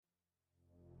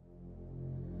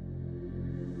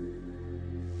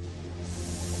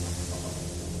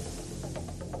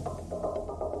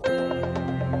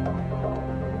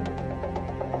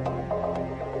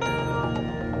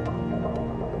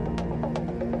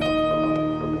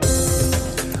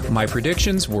My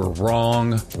predictions were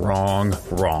wrong.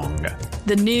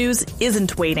 The news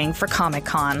isn't waiting for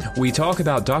Comic-Con. We talk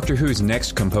about Doctor Who's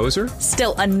next composer.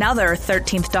 Still another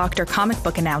 13th Doctor comic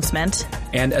book announcement.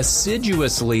 And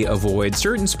assiduously avoid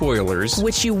certain spoilers,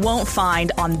 which you won't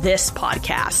find on this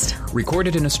podcast.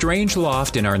 Recorded in a strange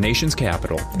loft in our nation's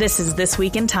capital. This is This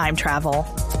Week in Time Travel.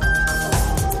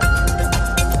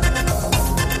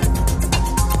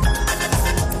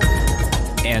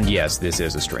 And yes, this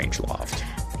is a strange loft.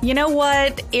 You know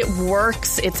what? It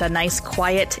works. It's a nice,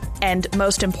 quiet, and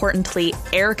most importantly,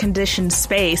 air-conditioned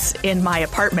space in my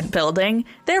apartment building.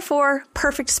 Therefore,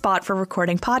 perfect spot for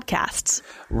recording podcasts.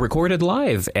 Recorded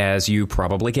live, as you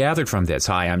probably gathered from this.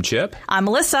 Hi, I'm Chip. I'm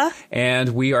Melissa. And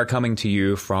we are coming to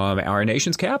you from our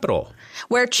nation's capital,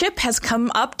 where Chip has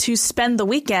come up to spend the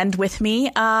weekend with me,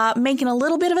 making a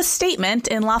little bit of a statement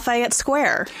in Lafayette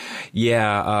Square.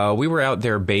 Yeah, we were out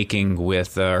there baking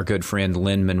with our good friend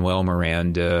Lin-Manuel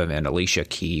Miranda and Alicia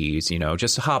Keys,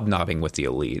 just hobnobbing with the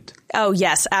elite. Oh,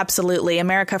 yes, absolutely.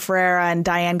 America Ferrera and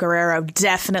Diane Guerrero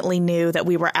definitely knew that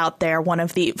we were out there, one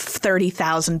of the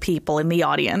 30,000 people in the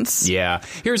audience. Yeah.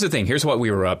 Here's the thing. Here's what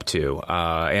we were up to.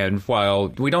 And while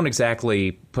we don't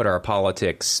exactly put our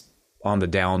politics on the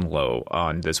down low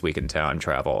on This Week in Time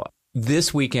Travel,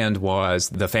 this weekend was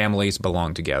the Families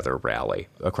Belong Together rally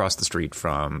across the street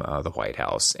from the White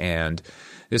House. And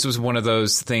this was one of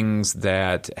those things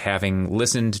that, having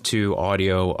listened to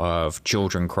audio of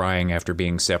children crying after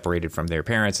being separated from their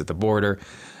parents at the border,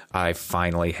 I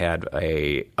finally had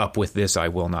a up with this I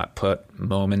will not put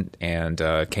moment and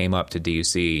came up to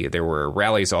D.C. There were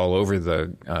rallies all over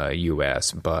the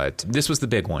U.S., but this was the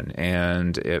big one,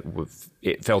 and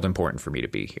it felt important for me to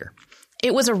be here.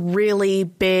 It was a really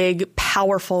big,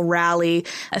 powerful rally,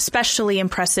 especially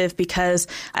impressive because,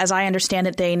 as I understand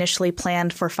it, they initially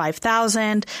planned for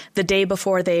 5,000. The day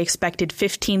before, they expected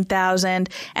 15,000.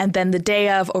 And then the day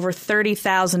of, over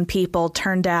 30,000 people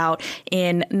turned out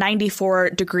in 94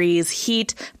 degrees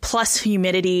heat plus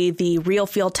humidity. The real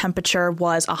field temperature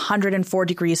was 104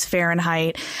 degrees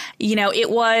Fahrenheit. It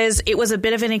was a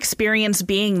bit of an experience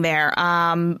being there.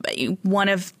 One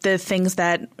of the things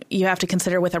that you have to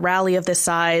consider with a rally of this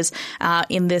size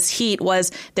in this heat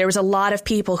was there was a lot of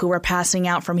people who were passing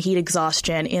out from heat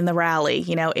exhaustion in the rally.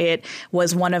 It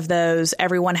was one of those,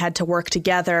 everyone had to work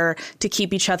together to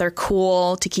keep each other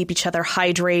cool, to keep each other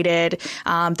hydrated.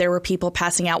 There were people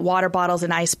passing out water bottles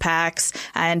and ice packs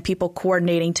and people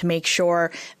coordinating to make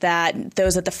sure that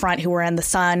those at the front who were in the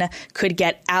sun could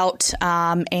get out,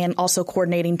 and also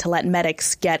coordinating to let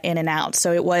medics get in and out.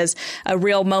 So it was a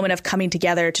real moment of coming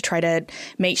together to try to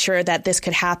make sure that this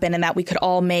could happen and that we could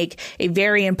all make a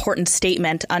very important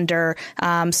statement under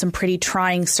some pretty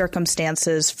trying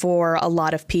circumstances for a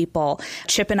lot of people.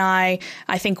 Chip and I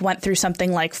think, went through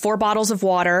something like 4 bottles of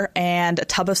water and a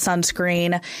tub of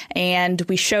sunscreen, and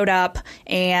we showed up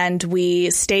and we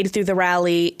stayed through the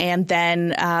rally, and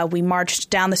then we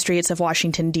marched down the streets of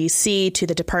Washington, D.C. to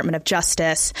the Department of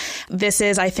Justice. This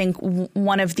is, I think,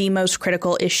 one of the most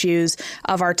critical issues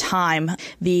of our time.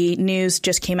 The news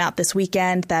just came out this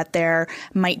weekend that there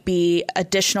might be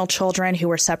additional children who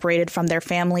were separated from their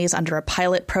families under a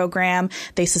pilot program.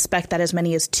 They suspect that as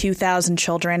many as 2,000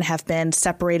 children have been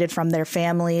separated from their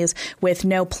families with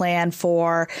no plan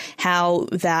for how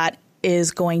that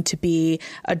is going to be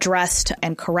addressed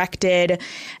and corrected.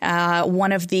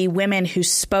 One of the women who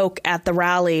spoke at the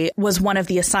rally was one of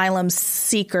the asylum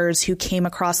seekers who came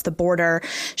across the border.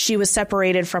 She was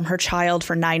separated from her child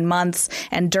for 9 months,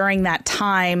 and during that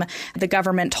time, the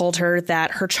government told her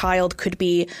that her child could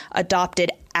be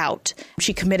adopted out.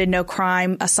 She committed no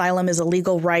crime. Asylum is a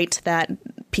legal right that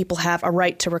people have a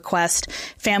right to request.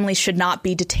 Families should not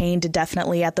be detained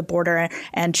indefinitely at the border,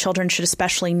 and children should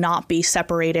especially not be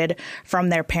separated from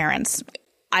their parents.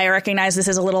 I recognize this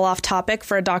is a little off topic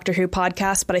for a Doctor Who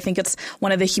podcast, but I think it's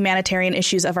one of the humanitarian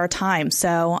issues of our time.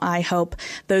 So I hope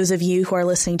those of you who are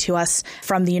listening to us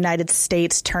from the United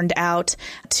States turned out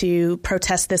to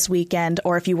protest this weekend,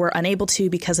 or if you were unable to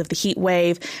because of the heat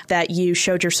wave, that you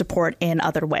showed your support in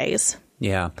other ways.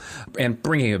 Yeah. And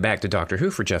bringing it back to Doctor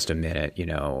Who for just a minute,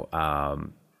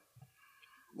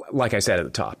 like I said at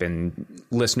the top, and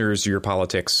listeners, your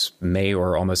politics may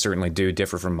or almost certainly do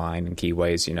differ from mine in key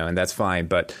ways, and that's fine.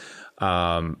 But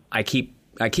I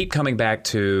keep coming back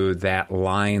to that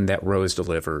line that Rose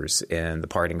delivers in The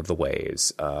Parting of the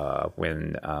Ways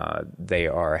when they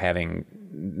are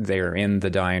in the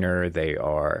diner, they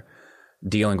are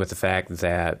dealing with the fact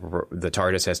that the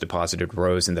TARDIS has deposited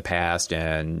Rose in the past,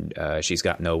 and she's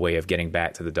got no way of getting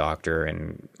back to the Doctor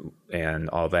and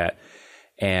all that.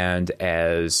 And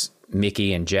as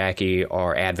Mickey and Jackie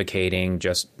are advocating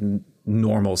just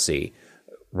normalcy,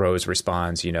 Rose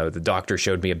responds, the doctor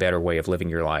showed me a better way of living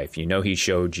your life. He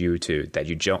showed you that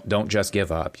you don't just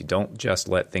give up. You don't just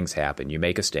let things happen. You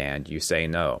make a stand. You say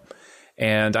no.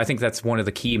 And I think that's one of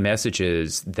the key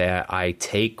messages that I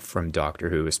take from Doctor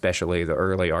Who, especially the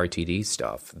early RTD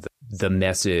stuff. The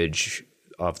message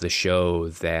of the show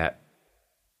that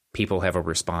people have a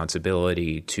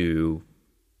responsibility to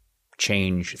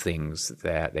change things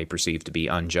that they perceive to be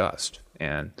unjust.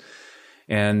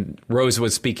 And Rose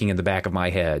was speaking in the back of my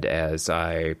head as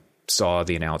I saw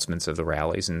the announcements of the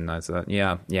rallies. And I thought,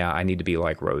 yeah, I need to be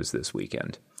like Rose this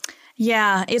weekend.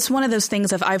 Yeah, it's one of those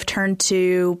things of I've turned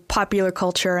to popular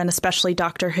culture and especially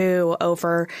Doctor Who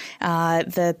over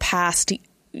the past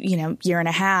year and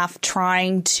a half,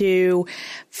 trying to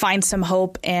find some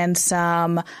hope and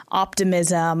some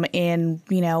optimism in,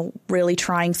 really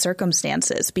trying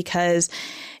circumstances because,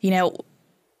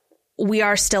 we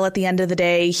are still at the end of the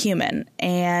day human,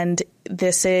 and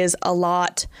this is a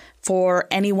lot for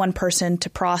any one person to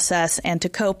process and to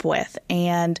cope with.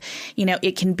 And,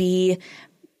 it can be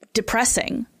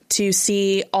depressing to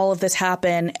see all of this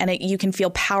happen, and you can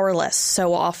feel powerless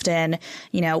so often,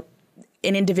 an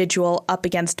individual up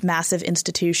against massive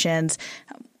institutions.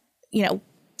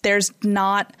 There's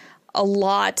not a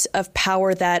lot of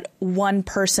power that one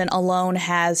person alone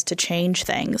has to change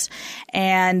things.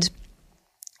 And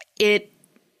it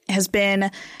has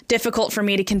been difficult for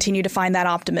me to continue to find that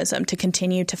optimism, to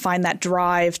continue to find that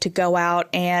drive to go out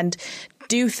and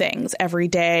do things every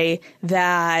day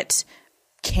that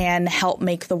can help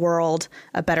make the world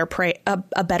a better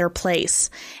place.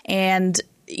 And,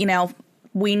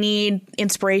 we need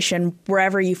inspiration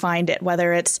wherever you find it,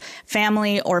 whether it's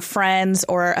family or friends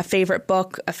or a favorite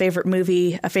book, a favorite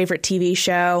movie, a favorite TV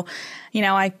show.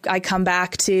 I come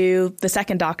back to the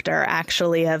second Doctor,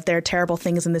 actually, of there are terrible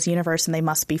things in this universe and they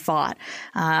must be fought.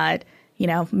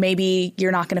 Maybe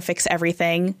you're not going to fix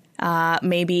everything.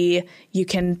 Maybe you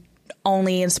can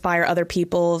only inspire other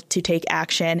people to take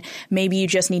action. Maybe you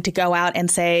just need to go out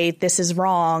and say, this is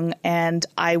wrong, and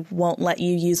I won't let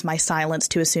you use my silence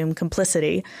to assume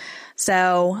complicity.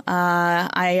 So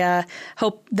I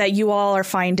hope that you all are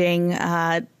finding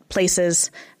places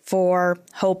for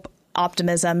hope,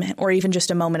 optimism, or even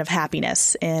just a moment of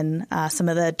happiness in some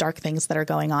of the dark things that are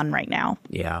going on right now.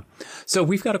 Yeah. So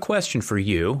we've got a question for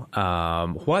you.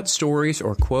 What stories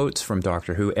or quotes from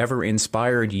Doctor Who ever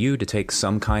inspired you to take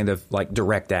some kind of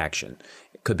direct action?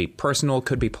 It could be personal,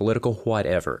 could be political,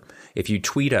 whatever. If you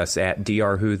tweet us at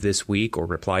DRWho this week or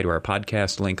reply to our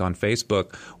podcast link on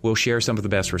Facebook, we'll share some of the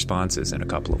best responses in a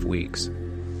couple of weeks.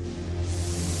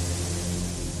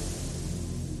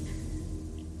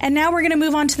 And now we're going to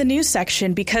move on to the news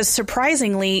section because,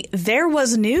 surprisingly, there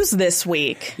was news this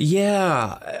week.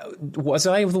 Yeah. Was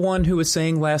I the one who was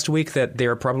saying last week that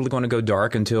they're probably going to go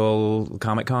dark until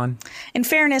Comic-Con? In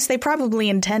fairness, they probably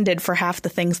intended for half the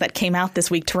things that came out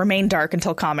this week to remain dark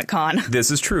until Comic-Con.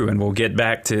 This is true, and we'll get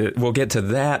to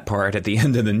that part at the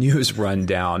end of the news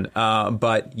rundown.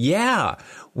 But yeah,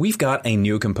 we've got a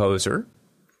new composer.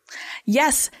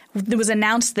 Yes, it was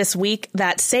announced this week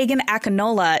that Segun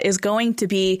Akinola is going to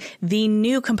be the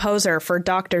new composer for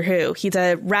Doctor Who. He's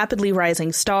a rapidly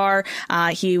rising star.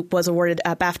 He was awarded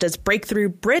BAFTA's Breakthrough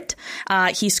Brit.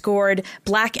 He scored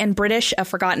Black and British, A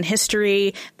Forgotten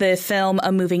History, the film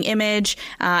A Moving Image,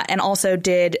 and also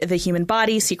did The Human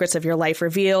Body, Secrets of Your Life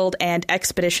Revealed, and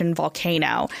Expedition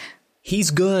Volcano. He's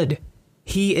good.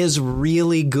 He is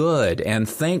really good, and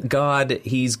thank God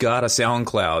he's got a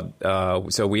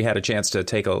SoundCloud. So we had a chance to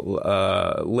take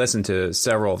a listen to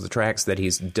several of the tracks that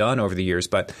he's done over the years.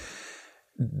 But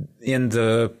in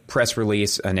the press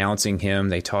release announcing him,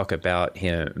 they talk about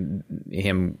him.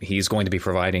 He's going to be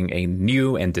providing a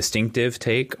new and distinctive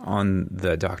take on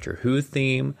the Doctor Who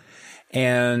theme.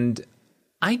 And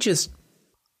I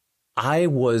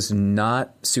was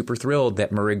not super thrilled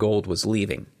that Murray Gold was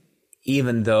leaving,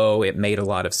 even though it made a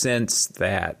lot of sense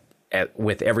that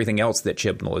with everything else that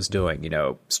Chibnall is doing,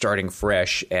 starting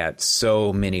fresh at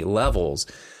so many levels,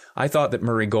 I thought that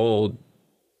Murray Gold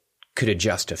could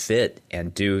adjust to fit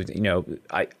and do,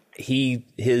 his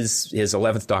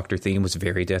 11th Doctor theme was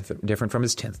very different from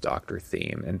his 10th Doctor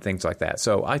theme and things like that.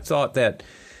 So I thought that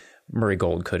Murray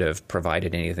Gold could have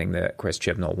provided anything that Chris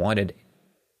Chibnall wanted.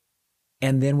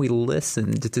 And then we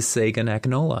listened to Segun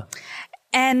Akinola.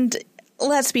 And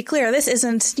let's be clear, this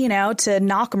isn't, to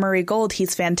knock Murray Gold.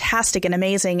 He's fantastic and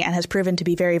amazing and has proven to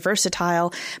be very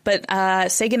versatile. But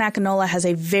Segun Akinola has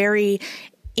a very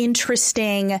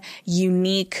interesting,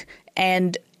 unique,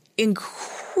 and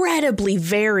incredibly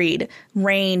varied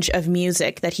range of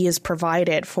music that he has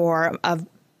provided for a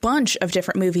bunch of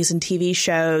different movies and TV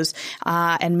shows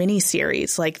and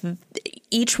miniseries.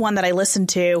 each one that I listened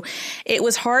to, it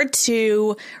was hard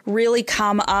to really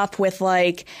come up with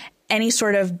like any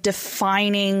sort of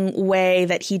defining way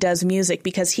that he does music,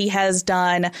 because he has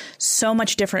done so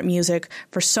much different music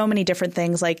for so many different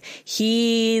things. Like,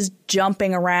 he's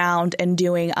jumping around and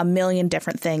doing a million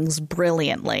different things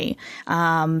brilliantly.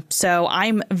 So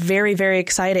I'm very, very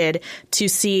excited to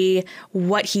see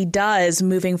what he does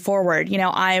moving forward. You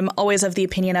know, I'm always of the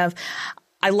opinion of,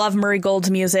 I love Murray Gold's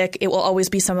music. It will always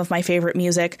be some of my favorite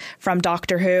music from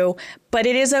Doctor Who. But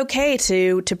it is okay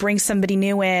to bring somebody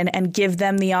new in and give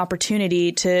them the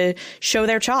opportunity to show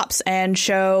their chops and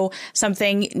show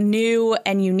something new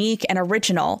and unique and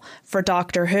original for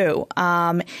Doctor Who.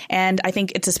 And I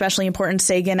think it's especially important.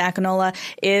 Segun Akinola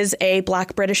is a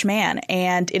Black British man,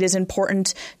 and it is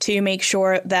important to make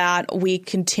sure that we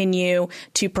continue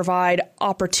to provide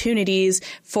opportunities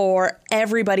for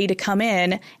everybody to come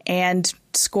in and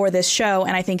score this show.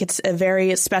 And I think it's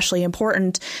very especially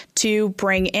important to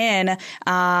bring in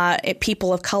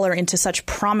people of color into such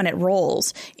prominent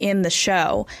roles in the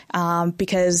show,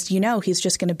 because, you know, he's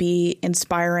just going to be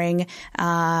inspiring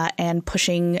and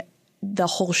pushing the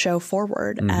whole show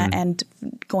forward, and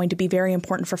going to be very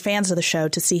important for fans of the show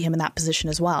to see him in that position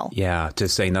as well. Yeah, to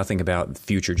say nothing about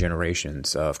future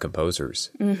generations of composers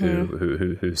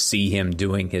who see him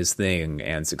doing his thing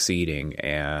and succeeding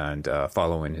and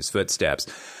following his footsteps.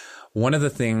 One of the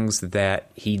things that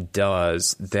he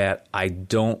does that I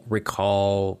don't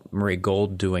recall Murray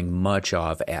Gold doing much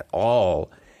of at all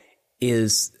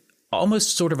is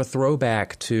almost sort of a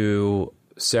throwback to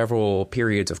several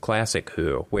periods of classic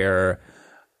Who, where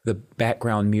the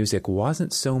background music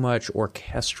wasn't so much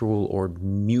orchestral or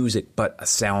music, but a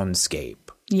soundscape.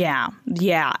 Yeah.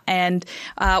 And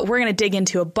we're going to dig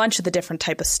into a bunch of the different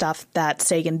type of stuff that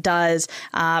Segun does.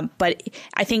 But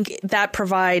I think that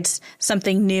provides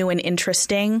something new and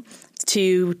interesting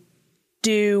to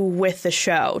do with the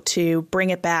show, to bring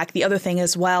it back. The other thing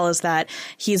as well is that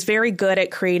he's very good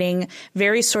at creating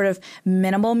very sort of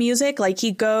minimal music. Like,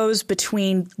 he goes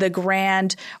between the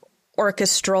grand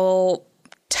orchestral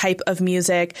type of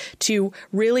music to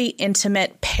really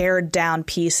intimate pared down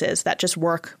pieces that just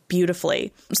work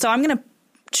beautifully. So I'm going to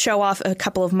show off a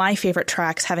couple of my favorite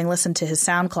tracks, having listened to his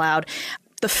SoundCloud.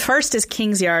 The first is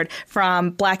Kingsyard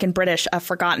from Black and British, A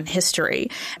Forgotten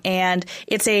History. And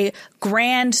it's a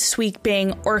grand,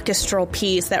 sweeping orchestral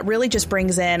piece that really just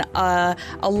brings in a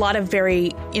lot of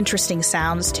very interesting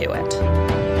sounds to it.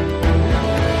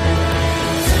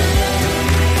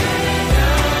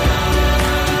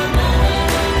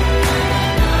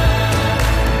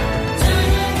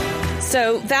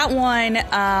 So that one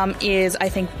is, I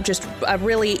think, just a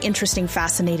really interesting,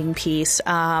 fascinating piece.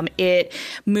 It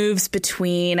moves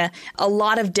between a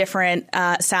lot of different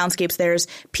soundscapes. There's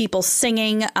people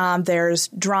singing. There's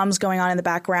drums going on in the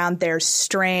background. There's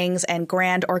strings and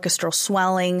grand orchestral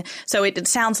swelling. So it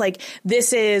sounds like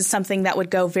this is something that would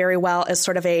go very well as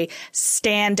sort of a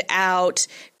standout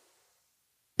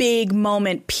big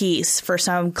moment piece for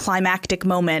some climactic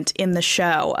moment in the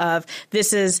show of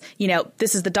this is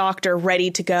the Doctor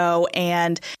ready to go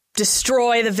and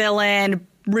destroy the villain,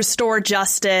 restore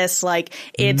justice. Like,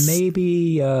 it's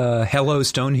maybe Hello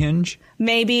Stonehenge.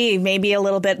 Maybe a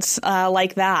little bit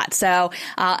like that. So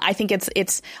I think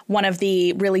it's one of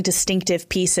the really distinctive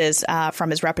pieces from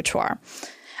his repertoire.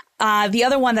 The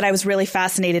other one that I was really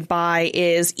fascinated by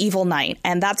is Evil Night,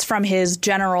 and that's from his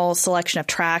general selection of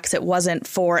tracks. It wasn't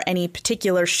for any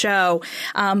particular show,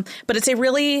 but it's a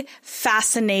really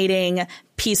fascinating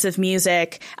piece of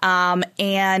music,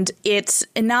 and it's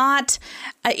not.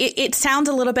 It sounds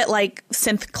a little bit like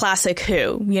synth classic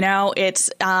Who. You know,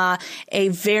 it's a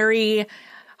very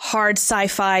hard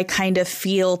sci-fi kind of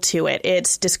feel to it.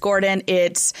 It's discordant.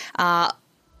 It's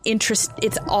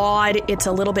odd, it's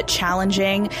a little bit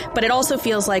challenging, but it also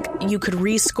feels like you could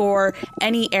rescore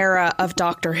any era of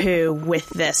Doctor Who with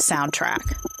this soundtrack.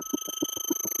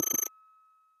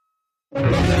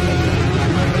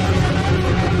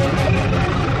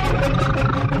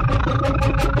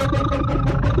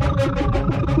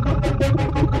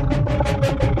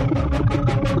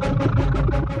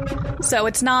 So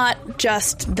it's not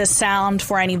just the sound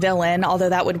for any villain, although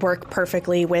that would work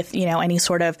perfectly with, any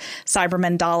sort of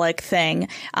Cyberman Dalek thing.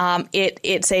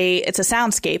 It's a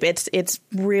soundscape. It's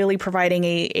really providing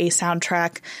a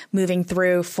soundtrack moving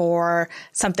through for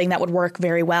something that would work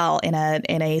very well in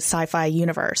a sci-fi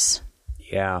universe.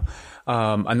 Yeah.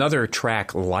 Another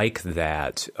track like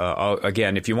that,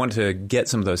 again, if you want to get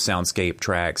some of those soundscape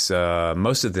tracks,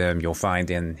 most of them you'll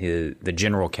find in the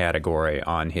general category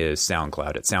on his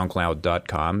SoundCloud at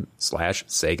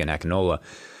soundcloud.com/Segun Akinola.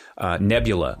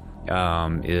 Nebula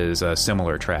is a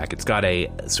similar track. It's got a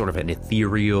sort of an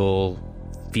ethereal,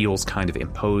 feels kind of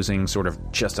imposing, sort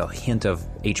of just a hint of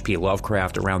H.P.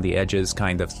 Lovecraft around the edges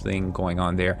kind of thing going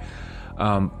on there.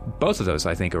 Both of those,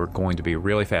 I think, are going to be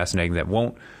really fascinating that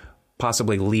won't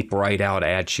possibly leap right out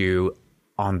at you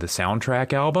on the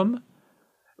soundtrack album.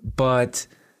 But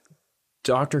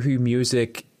Doctor Who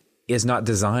music is not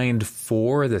designed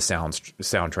for the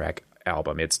soundtrack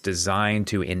album. It's designed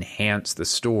to enhance the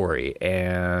story,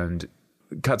 and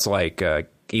cuts like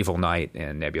Evil Night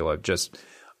and Nebula just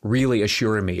really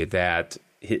assure me that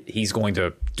he's going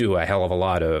to do a hell of a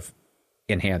lot of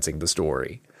enhancing the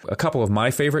story. A couple of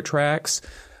my favorite tracks,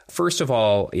 first of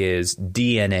all, is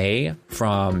DNA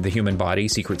from The Human Body,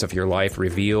 Secrets of Your Life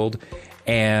Revealed.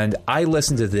 And I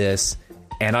listen to this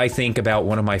and I think about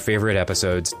one of my favorite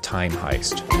episodes, Time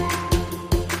Heist.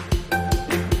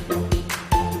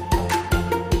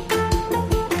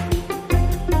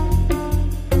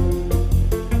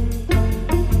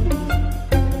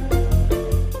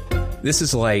 This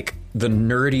is like the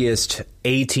nerdiest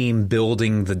A-team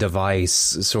building the device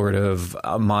sort of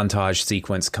a montage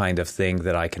sequence kind of thing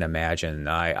that I can imagine.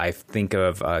 I think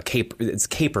of it's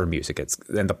caper music.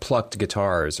 And the plucked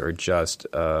guitars are just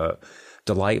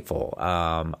delightful.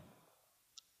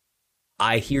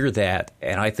 I hear that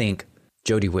and I think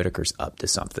Jodie Whittaker's up to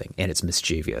something, and it's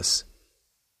mischievous.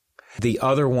 The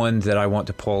other one that I want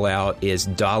to pull out is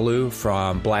Dalu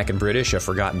from Black and British, A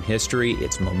Forgotten History.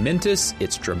 It's momentous,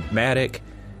 it's dramatic,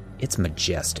 it's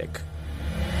majestic.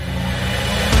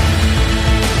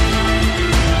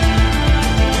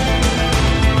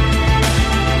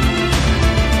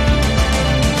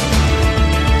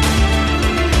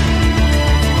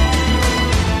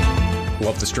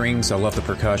 Love the strings, I love the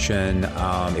percussion.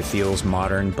 It feels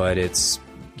modern, but it's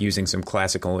using some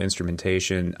classical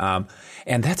instrumentation.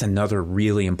 And that's another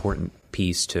really important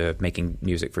piece to making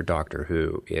music for Doctor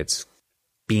Who. It's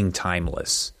being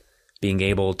timeless, being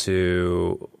able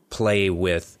to play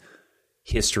with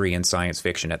history and science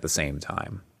fiction at the same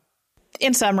time.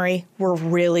 In summary, we're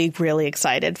really, really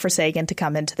excited for Segun to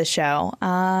come into the show.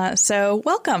 So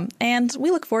welcome, and we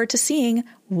look forward to seeing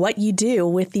what you do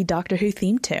with the Doctor Who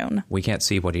theme tune. We can't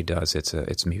see what he does.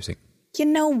 It's music. You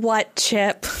know what,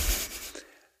 Chip?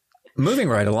 Moving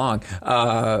right along.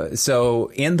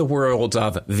 So in the world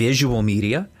of visual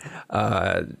media,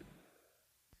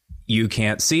 you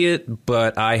can't see it,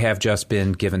 but I have just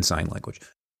been given sign language.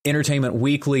 Entertainment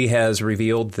Weekly has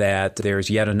revealed that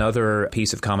there's yet another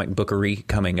piece of comic bookery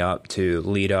coming up to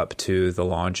lead up to the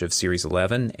launch of Series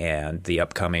 11 and the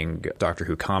upcoming Doctor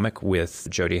Who comic with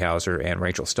Jodie Houser and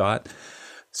Rachel Stott.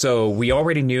 So we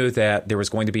already knew that there was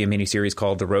going to be a miniseries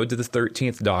called The Road to the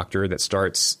 13th Doctor that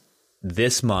starts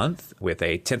this month with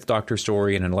a 10th Doctor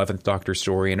story and an 11th Doctor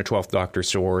story and a 12th Doctor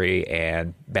story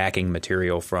and backing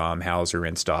material from Houser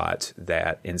and Stott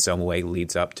that in some way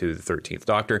leads up to the 13th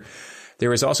Doctor.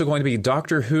 There is also going to be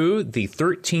Doctor Who, the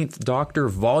 13th Doctor,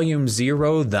 Volume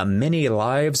 0, The Many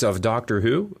Lives of Doctor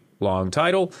Who, long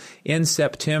title, in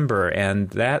September.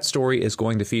 And that story is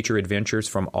going to feature adventures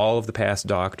from all of the past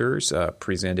Doctors,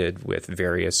 presented with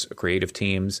various creative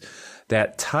teams,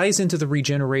 that ties into the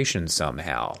regeneration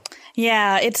somehow.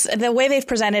 Yeah, it's the way they've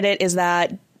presented it is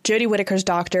that Jodie Whittaker's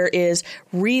Doctor is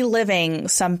reliving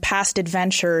some past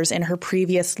adventures in her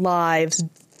previous lives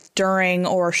during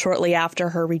or shortly after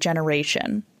her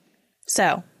regeneration.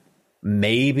 So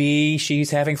maybe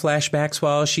she's having flashbacks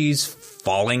while she's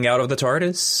falling out of the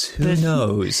TARDIS. Who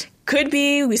knows? Could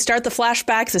be. We start the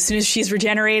flashbacks as soon as she's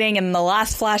regenerating, and the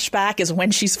last flashback is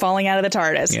when she's falling out of the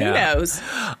TARDIS. Yeah. Who knows?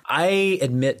 I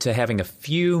admit to having a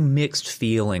few mixed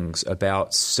feelings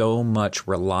about so much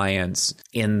reliance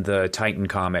in the Titan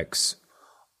comics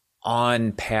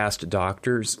on past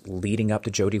Doctors leading up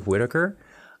to Jodie Whittaker.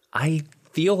 I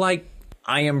feel like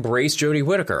I embrace Jodie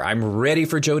Whittaker. I'm ready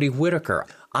for Jodie Whittaker.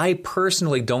 I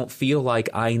personally don't feel like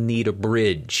I need a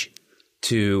bridge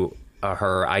to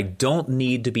her. I don't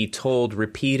need to be told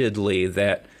repeatedly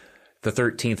that the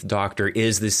 13th Doctor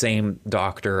is the same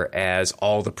Doctor as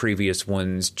all the previous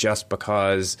ones just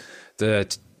because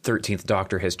the 13th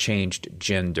Doctor has changed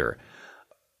gender.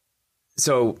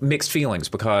 So mixed feelings,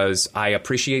 because I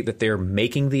appreciate that they're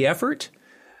making the effort.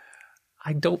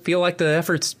 I don't feel like the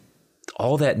effort's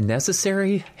all that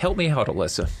necessary. Help me out,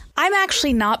 Alyssa. I'm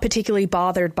actually not particularly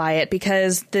bothered by it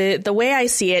because the way I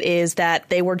see it is that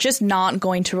they were just not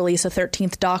going to release a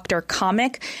 13th Doctor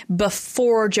comic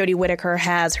before Jodie Whittaker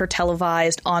has her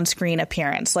televised on-screen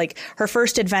appearance. Like, her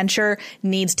first adventure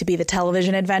needs to be the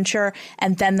television adventure,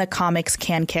 and then the comics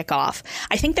can kick off.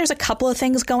 I think there's a couple of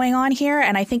things going on here,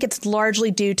 and I think it's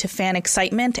largely due to fan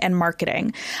excitement and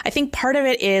marketing. I think part of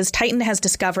it is Titan has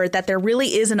discovered that there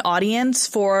really is an audience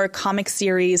for comic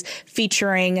series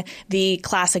featuring the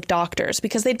classic Doctors,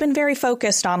 because they'd been very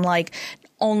focused on like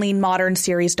only modern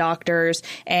series Doctors,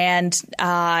 and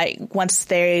once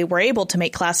they were able to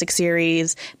make classic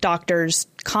series Doctors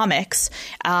comics,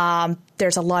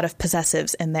 there's a lot of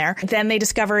possessives in there. Then they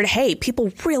discovered, hey,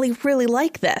 people really, really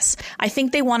like this. I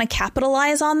think they want to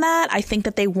capitalize on that. I think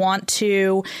that they want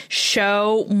to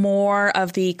show more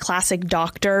of the classic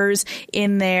Doctors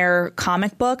in their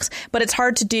comic books, but it's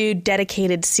hard to do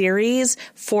dedicated series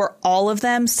for all of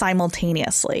them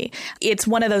simultaneously. It's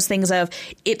one of those things of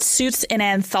it suits an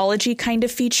anthology kind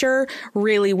of feature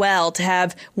really well to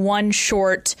have one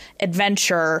short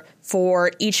adventure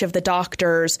for each of the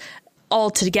Doctors all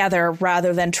together,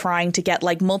 rather than trying to get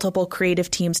like multiple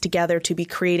creative teams together to be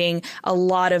creating a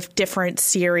lot of different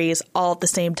series all at the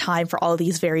same time for all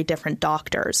these very different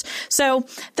Doctors. So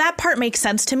that part makes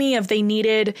sense to me, of they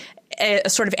needed a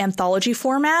sort of anthology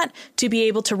format to be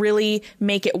able to really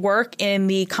make it work in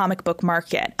the comic book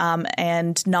market,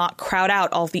 and not crowd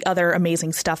out all the other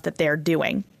amazing stuff that they're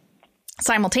doing.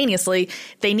 Simultaneously,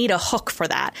 they need a hook for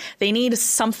that. They need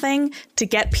something to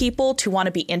get people to want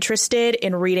to be interested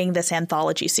in reading this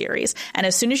anthology series. And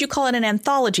as soon as you call it an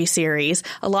anthology series,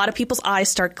 a lot of people's eyes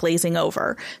start glazing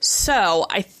over. So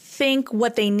I think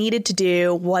what they needed to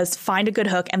do was find a good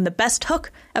hook, and the best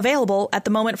hook available at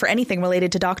the moment for anything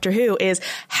related to Doctor Who is,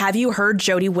 have you heard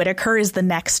Jodie Whittaker is the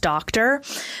next Doctor?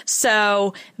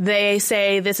 So they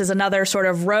say this is another sort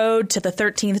of road to the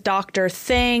 13th Doctor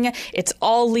thing. It's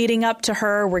all leading up to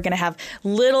her. We're going to have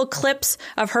little clips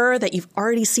of her that you've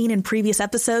already seen in previous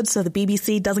episodes, so the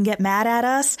BBC doesn't get mad at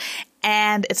us.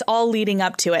 And it's all leading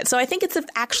up to it. So I think it's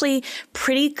actually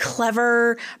pretty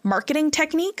clever marketing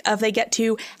technique of they get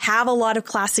to have a lot of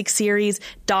classic series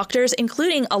Doctors,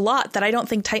 including a lot that I don't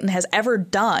think Titan has ever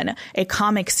done a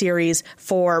comic series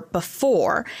for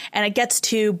before. And it gets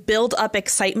to build up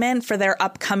excitement for their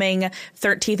upcoming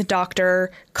 13th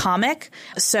Doctor comic.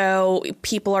 So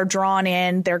people are drawn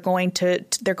in. They're going to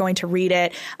read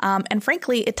it. And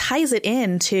frankly, it ties it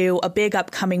into a big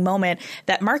upcoming moment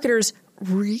that marketers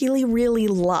really, really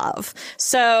love.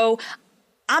 So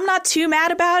I'm not too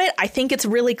mad about it. I think it's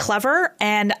really clever,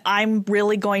 and I'm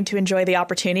really going to enjoy the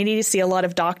opportunity to see a lot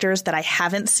of Doctors that I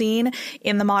haven't seen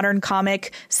in the modern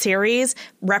comic series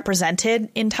represented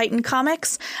in Titan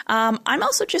Comics. I'm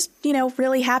also just,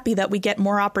 really happy that we get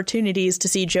more opportunities to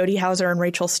see Jodie Houser and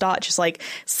Rachel Stott just like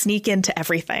sneak into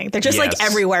everything. They're just like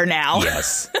everywhere now.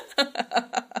 Yes.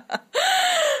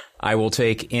 I will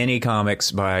take any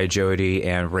comics by Jodie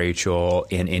and Rachel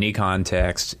in any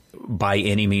context by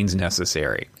any means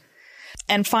necessary.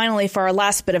 And finally, for our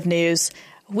last bit of news,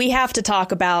 we have to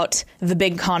talk about the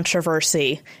big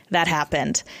controversy that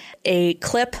happened. A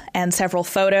clip and several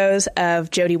photos of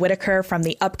Jodie Whittaker from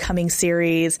the upcoming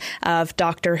series of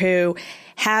Doctor Who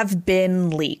have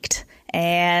been leaked.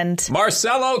 And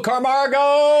Marcelo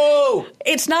Camargo!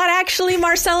 It's not actually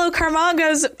Marcelo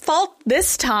Camargo's fault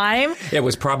this time. It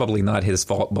was probably not his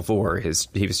fault before. He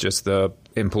was just the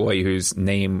employee whose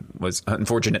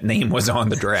unfortunate name was on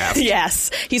the draft.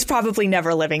 Yes, he's probably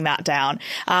never living that down.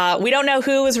 We don't know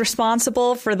who was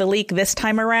responsible for the leak this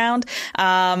time around.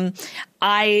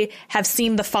 I have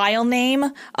seen the file name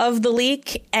of the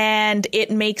leak, and it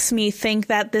makes me think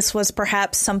that this was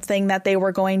perhaps something that they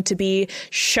were going to be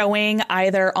showing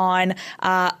either on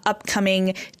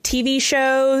upcoming TV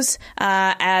shows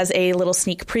as a little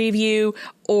sneak preview,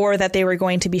 or that they were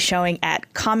going to be showing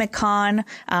at Comic-Con,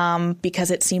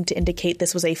 because it seemed to indicate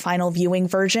this was a final viewing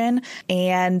version.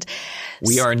 And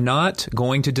we are not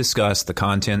going to discuss the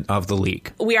content of the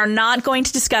leak. We are not going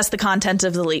to discuss the content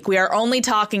of the leak. We are only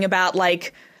talking about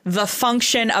the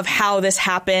function of how this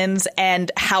happens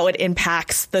and how it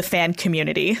impacts the fan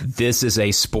community. This is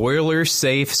a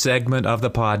spoiler-safe segment of the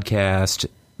podcast.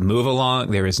 Move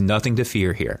along. There is nothing to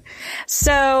fear here.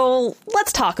 So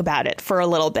let's talk about it for a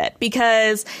little bit,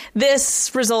 because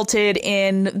this resulted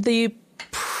in the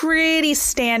pretty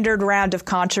standard round of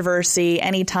controversy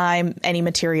anytime any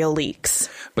material leaks.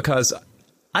 Because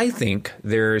I think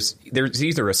there's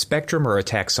either a spectrum or a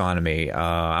taxonomy.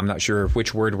 I'm not sure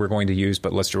which word we're going to use,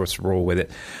 but let's just roll with it.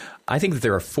 I think that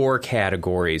there are 4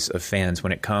 categories of fans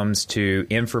when it comes to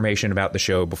information about the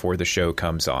show before the show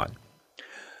comes on.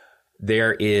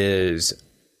 There is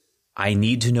I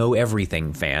Need to Know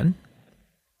Everything fan.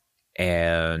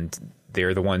 And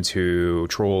they're the ones who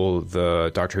troll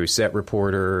the Doctor Who set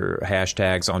reporter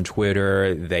hashtags on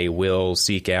Twitter. They will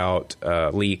seek out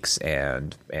leaks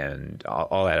and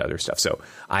all that other stuff. So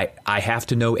I Have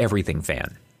to Know Everything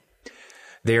fan.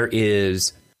 There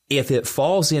is If It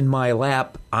Falls in My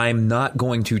Lap, I'm Not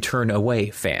Going to Turn Away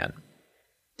fan.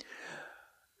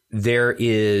 There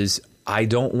is I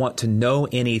Don't Want to Know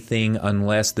Anything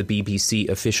Unless the BBC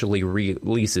officially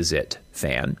releases it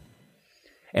fan.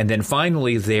 And then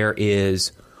finally, there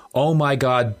is, oh my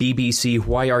God, BBC,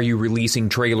 why are you releasing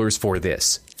trailers for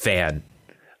this fan?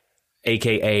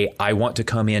 AKA, I want to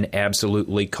come in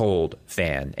absolutely cold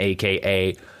fan.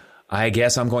 AKA, I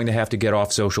guess I'm going to have to get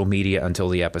off social media until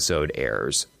the episode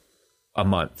airs. A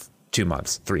month, 2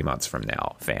 months, 3 months from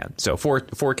now fan. So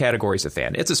four categories of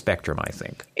fan. It's a spectrum, I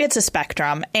think. It's a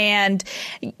spectrum. And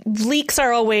leaks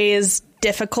are always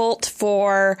difficult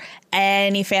for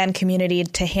any fan community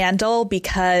to handle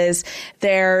because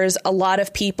there's a lot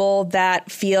of people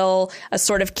that feel a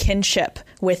sort of kinship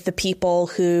with the people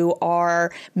who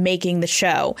are making the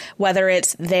show, whether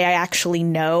it's they actually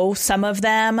know some of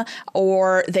them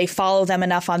or they follow them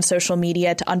enough on social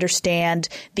media to understand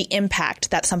the impact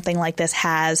that something like this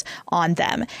has on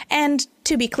them. And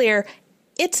to be clear,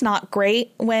 it's not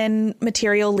great when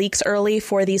material leaks early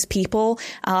for these people.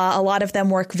 A lot of them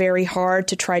work very hard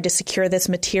to try to secure this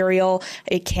material.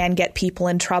 It can get people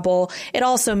in trouble. It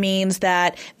also means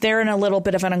that they're in a little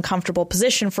bit of an uncomfortable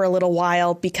position for a little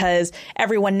while because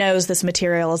everyone knows this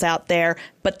material is out there,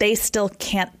 but they still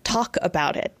can't talk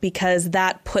about it because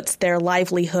that puts their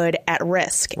livelihood at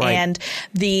risk. Right. And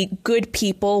the good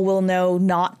people will know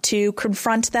not to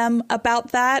confront them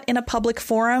about that in a public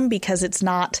forum because it's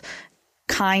not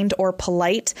kind or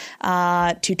polite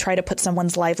to try to put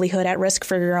someone's livelihood at risk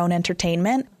for your own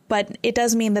entertainment. But it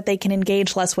does mean that they can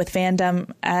engage less with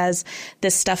fandom as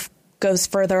this stuff goes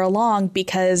further along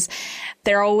because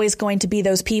there are always going to be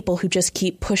those people who just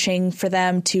keep pushing for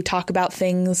them to talk about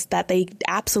things that they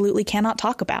absolutely cannot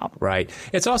talk about. Right.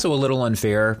 It's also a little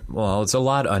unfair. Well, it's a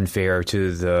lot unfair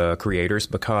to the creators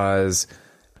because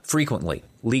frequently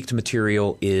leaked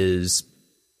material is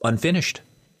unfinished.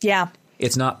 Yeah.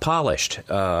 It's not polished.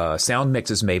 Sound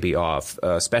mixes may be off.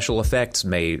 Special effects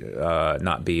may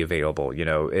not be available. You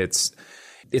know, it's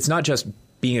not just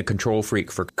being a control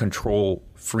freak for control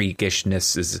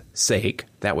freakishness' sake.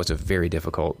 That was a very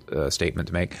difficult statement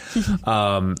to make.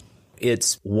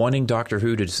 It's wanting Doctor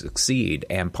Who to succeed.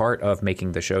 And part of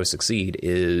making the show succeed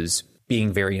is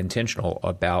being very intentional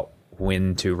about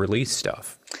when to release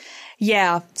stuff.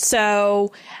 Yeah.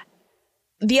 So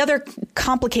the other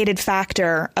complicated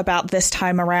factor about this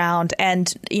time around,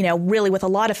 and, you know, really with a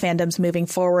lot of fandoms moving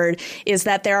forward, is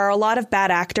that there are a lot of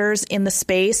bad actors in the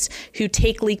space who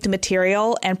take leaked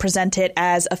material and present it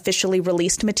as officially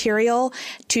released material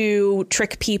to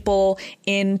trick people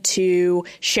into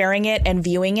sharing it and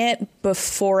viewing it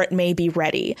before it may be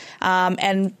ready.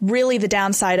 And really the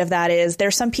downside of that is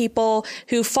there's some people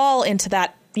who fall into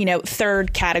that, you know,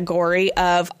 third category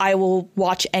of I will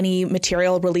watch any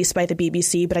material released by the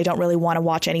BBC, but I don't really want to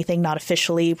watch anything not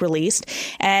officially released.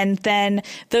 And then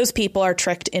those people are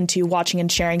tricked into watching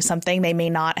and sharing something they may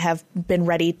not have been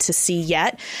ready to see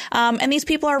yet. And these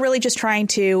people are really just trying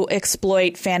to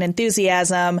exploit fan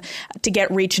enthusiasm to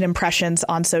get reach and impressions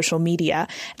on social media.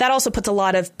 That also puts a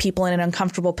lot of people in an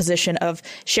uncomfortable position of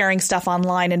sharing stuff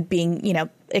online and being, you know,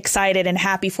 excited and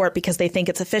happy for it because they think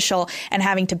it's official and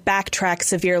having to backtrack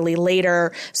severely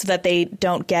later so that they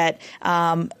don't get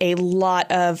a lot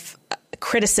of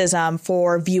criticism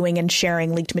for viewing and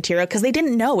sharing leaked material because they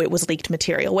didn't know it was leaked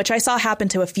material, which I saw happen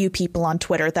to a few people on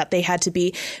Twitter, that they had to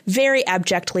be very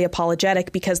abjectly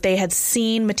apologetic because they had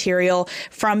seen material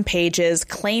from pages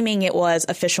claiming it was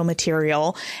official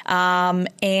material.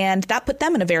 And that put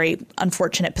them in a very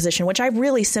unfortunate position, which I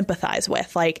really sympathize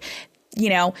with. Like, you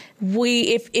know,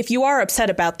 if you are upset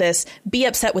about this, be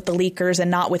upset with the leakers and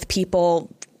not with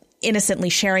people innocently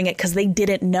sharing it because they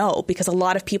didn't know, because a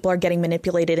lot of people are getting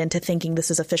manipulated into thinking this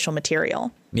is official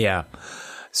material. Yeah.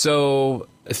 So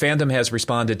fandom has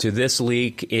responded to this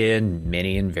leak in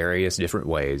many and various different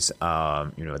ways. You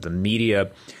know, the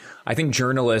media, I think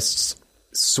journalists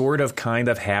sort of kind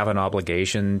of have an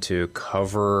obligation to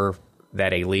cover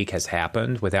that a leak has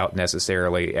happened without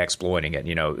necessarily exploiting it.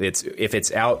 You know, if it's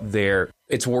out there,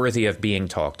 it's worthy of being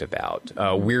talked about.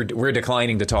 We're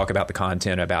declining to talk about the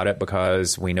content about it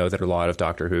because we know that a lot of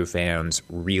Doctor Who fans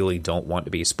really don't want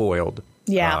to be spoiled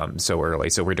so early.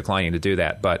 So we're declining to do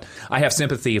that. But I have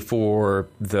sympathy for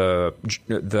the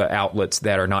outlets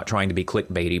that are not trying to be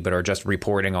clickbaity, but are just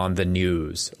reporting on the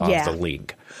news of the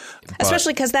leak.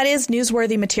 Especially because that is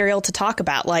newsworthy material to talk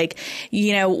about. Like,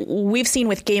 we've seen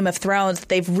with Game of Thrones that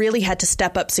they've really had to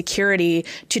step up security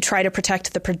to try to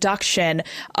protect the production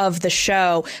of the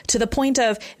show, to the point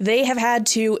of they have had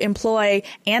to employ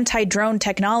anti-drone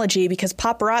technology because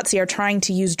paparazzi are trying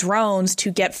to use drones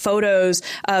to get photos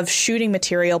of shooting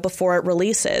material before it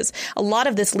releases. A lot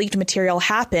of this leaked material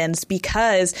happens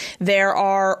because there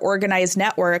are organized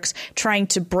networks trying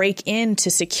to break into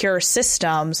secure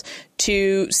systems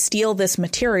to steal this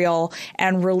material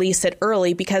and release it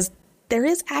early, because there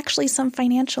is actually some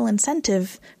financial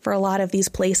incentive for a lot of these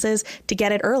places to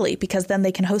get it early, because then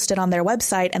they can host it on their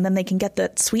website and then they can get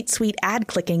the sweet, sweet ad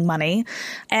clicking money.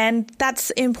 And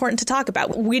that's important to talk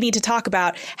about. We need to talk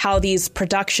about how these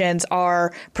productions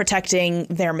are protecting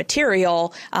their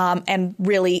material, and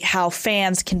really how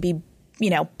fans can be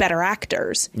better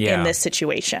actors in this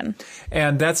situation.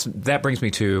 And that brings me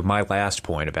to my last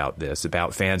point about this,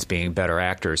 about fans being better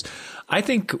actors. I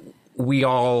think we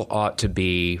all ought to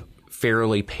be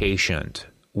fairly patient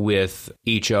with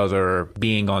each other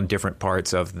being on different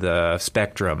parts of the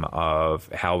spectrum of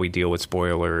how we deal with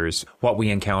spoilers, what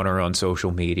we encounter on social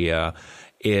media.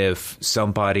 If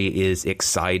somebody is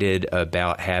excited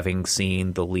about having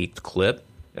seen the leaked clip,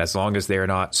 as long as they're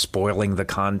not spoiling the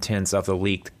contents of the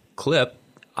leaked clip,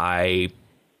 I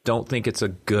don't think it's a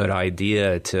good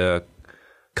idea to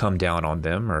come down on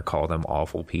them or call them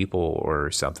awful people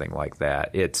or something like that.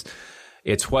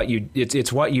 It's what you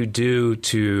do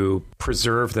to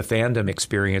preserve the fandom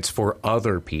experience for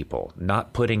other people,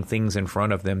 not putting things in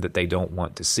front of them that they don't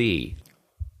want to see.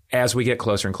 As we get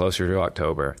closer and closer to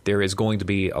October, there is going to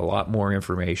be a lot more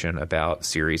information about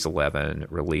Series 11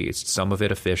 released. Some of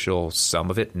it official, some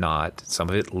of it not, some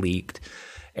of it leaked.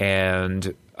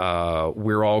 And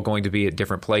we're all going to be at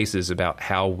different places about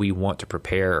how we want to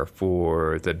prepare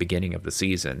for the beginning of the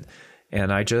season.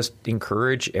 And I just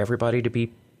encourage everybody to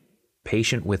be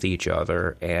patient with each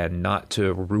other and not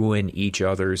to ruin each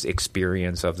other's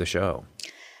experience of the show.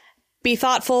 Be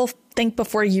thoughtful. Think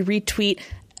before you retweet.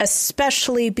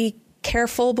 Especially be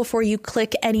careful before you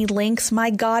click any links. My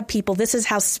God, people, this is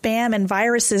how spam and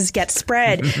viruses get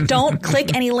spread. Don't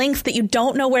click any links that you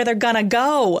don't know where they're going to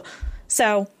go.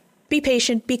 So be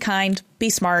patient, be kind, be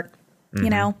smart.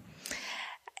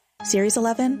 Series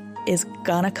 11 is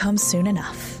going to come soon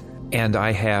enough. And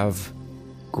I have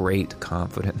great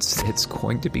confidence it's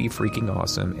going to be freaking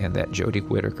awesome and that Jodie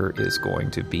Whittaker is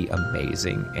going to be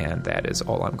amazing. And that is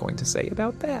all I'm going to say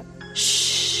about that.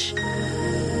 Shh.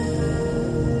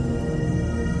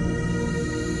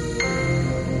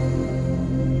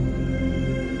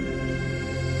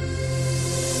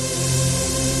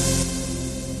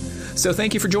 So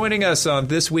thank you for joining us on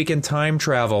This Week in Time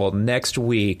Travel. Next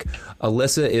week,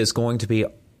 Alyssa is going to be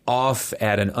off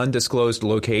at an undisclosed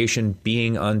location,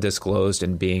 being undisclosed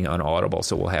and being unaudible.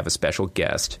 So we'll have a special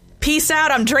guest. Peace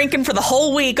out. I'm drinking for the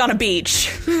whole week on a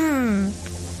beach.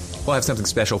 We'll have something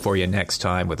special for you next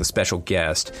time with a special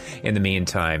guest. In the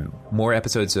meantime, more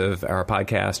episodes of our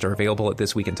podcast are available at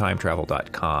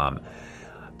thisweekintimetravel.com.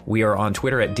 We are on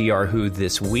Twitter at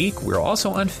drwhothisweek. We're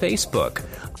also on Facebook.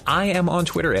 I am on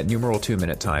Twitter at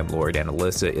numeral2Minute Time Lord, and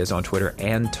Alyssa is on Twitter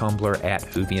and Tumblr at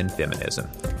Whovian Feminism.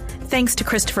 Thanks to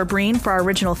Christopher Breen for our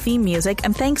original theme music,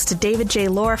 and thanks to David J.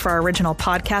 Lohr for our original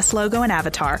podcast logo and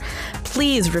avatar.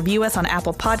 Please review us on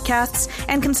Apple Podcasts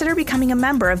and consider becoming a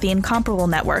member of the Incomparable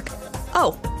Network.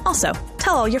 Oh, also,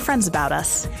 tell all your friends about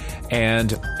us.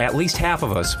 And at least half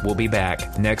of us will be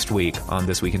back next week on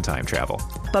This Week in Time Travel.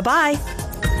 Bye-bye.